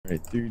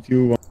Right, 3,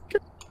 2, 1.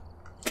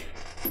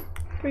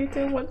 3,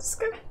 2, 1,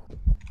 skip.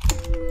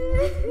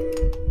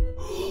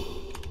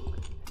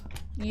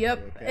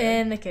 Yep, Okay?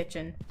 in the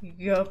kitchen.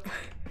 Yup.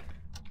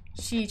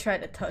 She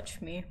tried to touch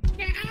me.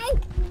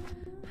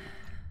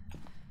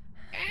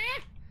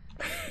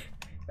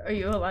 Are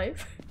you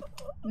alive?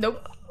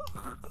 Nope.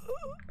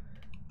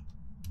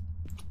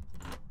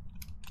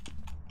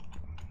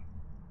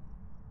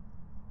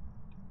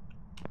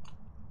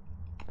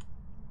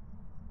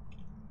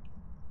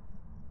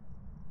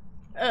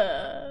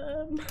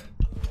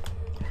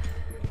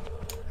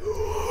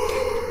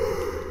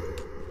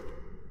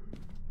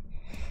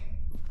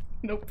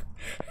 Nope.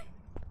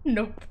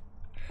 Nope.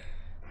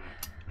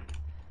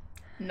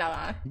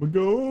 Nah.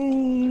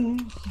 Go.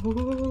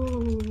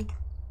 Ooh.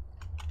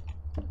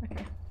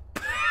 Okay.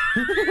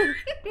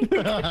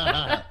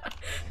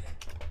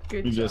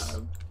 Good You job.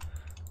 just-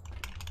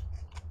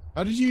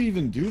 How did you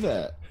even do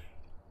that?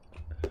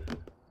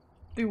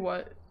 Do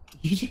what?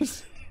 You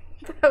just.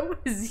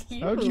 That was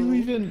you. How'd you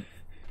even?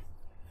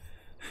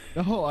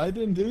 No, I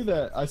didn't do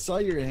that. I saw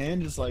your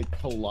hand just like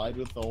collide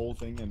with the whole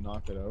thing and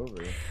knock it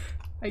over.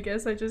 I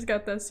guess I just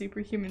got that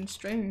superhuman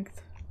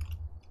strength.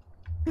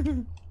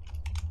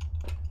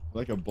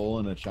 Like a bull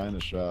in a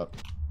china shop.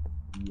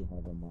 You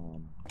have a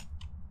mom.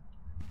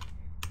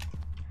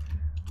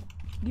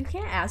 You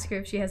can't ask her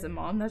if she has a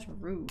mom. That's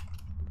rude.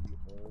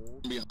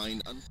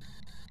 Behind.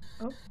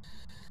 Oh.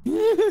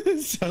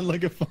 Sound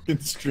like a fucking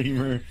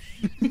streamer.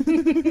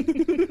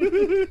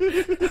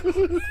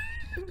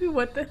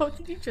 What the hell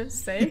did you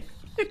just say?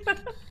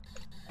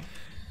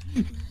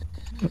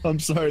 I'm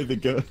sorry, the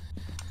Jennifer.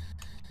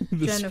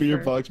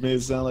 spirit box made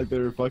it sound like they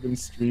were a fucking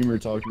streamer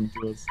talking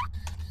to us.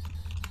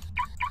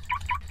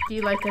 Do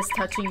you like us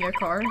touching your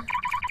car?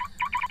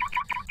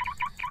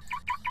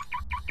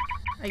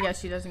 I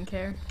guess she doesn't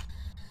care.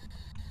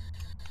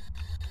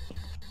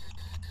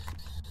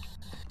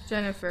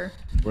 Jennifer.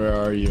 Where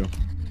are you?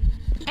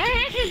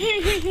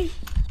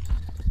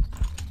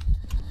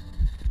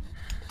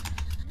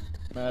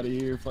 I'm out of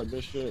here, fuck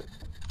this shit.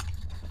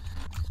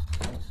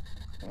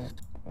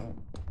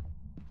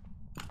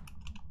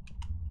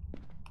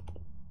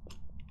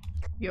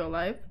 You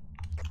alive?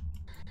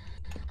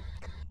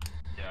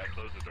 Yeah, I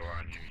closed the door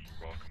on you.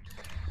 You're welcome.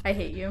 I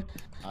hate you.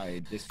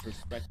 I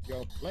disrespect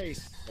your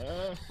place,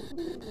 sir.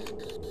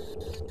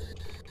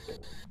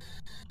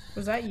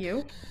 Was that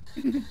you?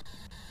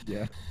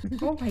 Yeah.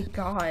 Oh my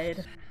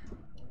god.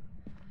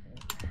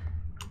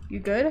 You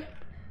good?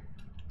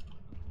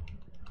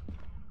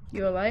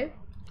 You alive?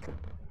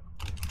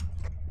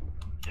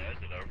 Yeah, is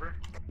it over?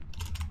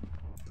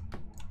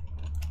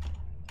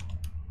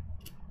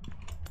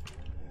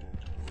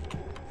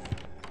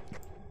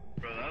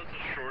 Bro, that was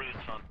the shortest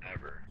hunt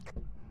ever.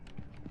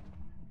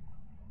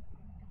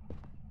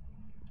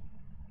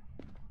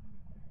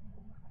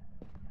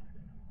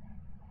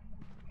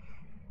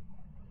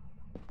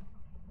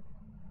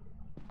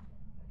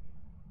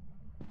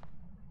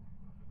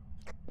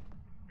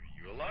 Are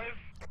you alive?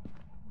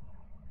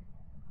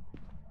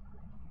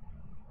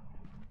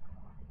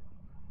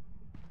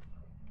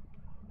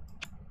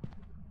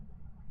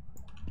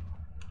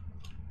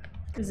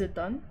 Is it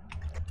done?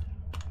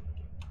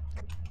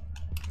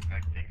 I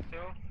think so.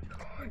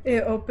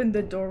 It opened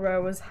the door where I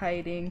was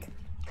hiding.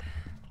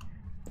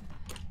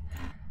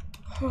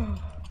 Oh,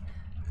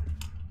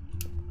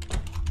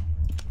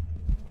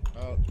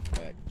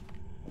 back.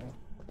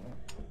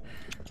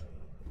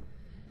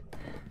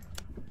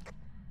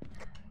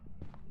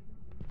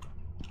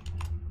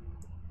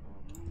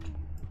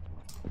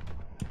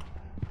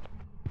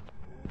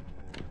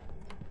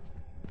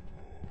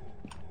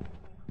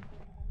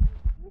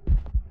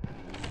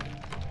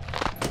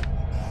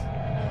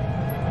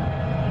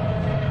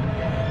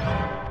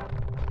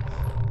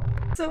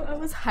 So I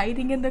was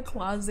hiding in the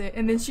closet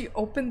and then she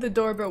opened the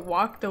door but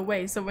walked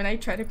away. So when I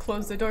tried to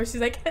close the door, she's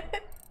like,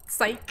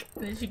 psych.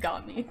 And then she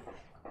got me.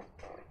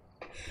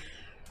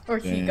 Or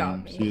he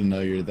got She me. didn't know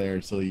you were there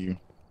until you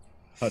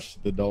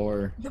touched the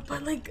door. No,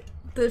 but like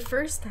the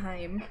first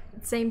time,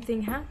 same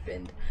thing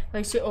happened.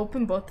 Like she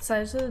opened both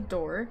sides of the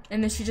door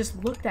and then she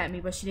just looked at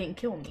me but she didn't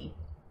kill me.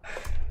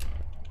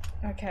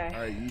 Okay.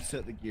 Alright, you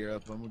set the gear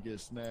up. I'm gonna get a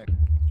snack.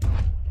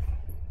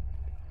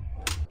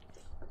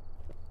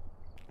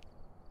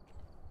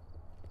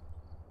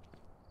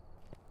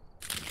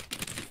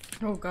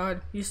 Oh god,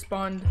 you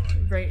spawned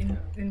right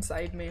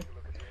inside me.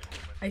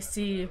 I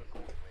see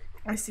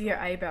your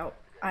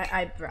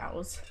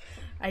eyebrows.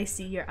 I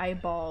see your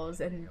eyeballs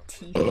and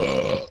teeth.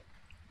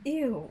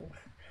 Ew.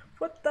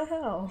 What the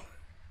hell?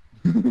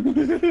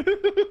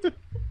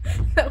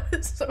 That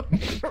was so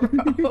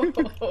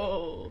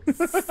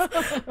gross.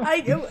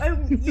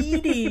 I'm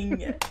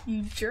eating,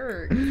 you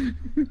jerk.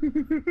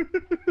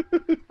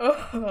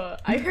 Oh,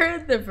 I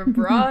heard the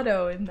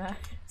vibrato in that.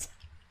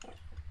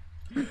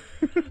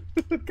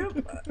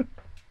 Come on.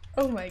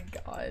 Oh my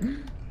god.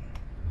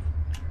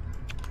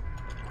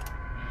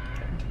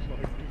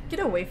 Get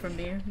away from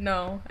me.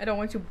 No, I don't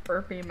want you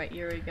burping in my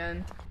ear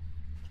again.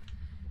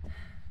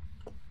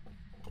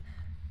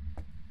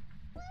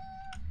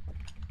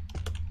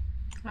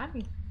 Hi.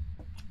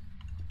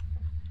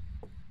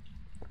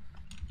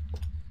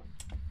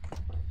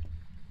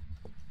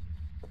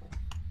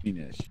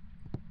 Finish.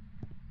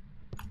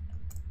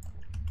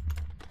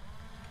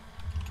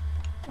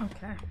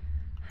 Okay.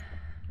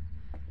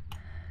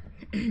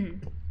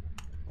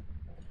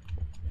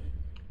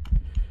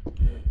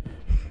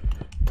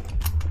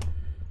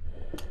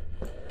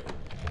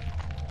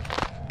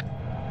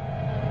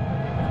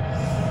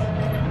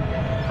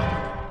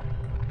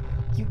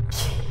 You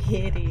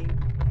kidding?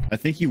 I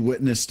think you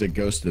witnessed a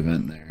ghost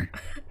event there.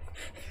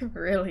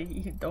 Really?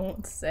 You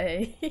don't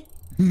say.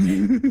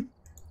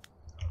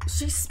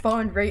 She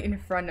spawned right in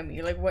front of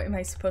me. Like, what am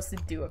I supposed to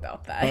do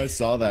about that? I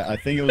saw that. I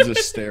think it was a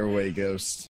stairway ghost.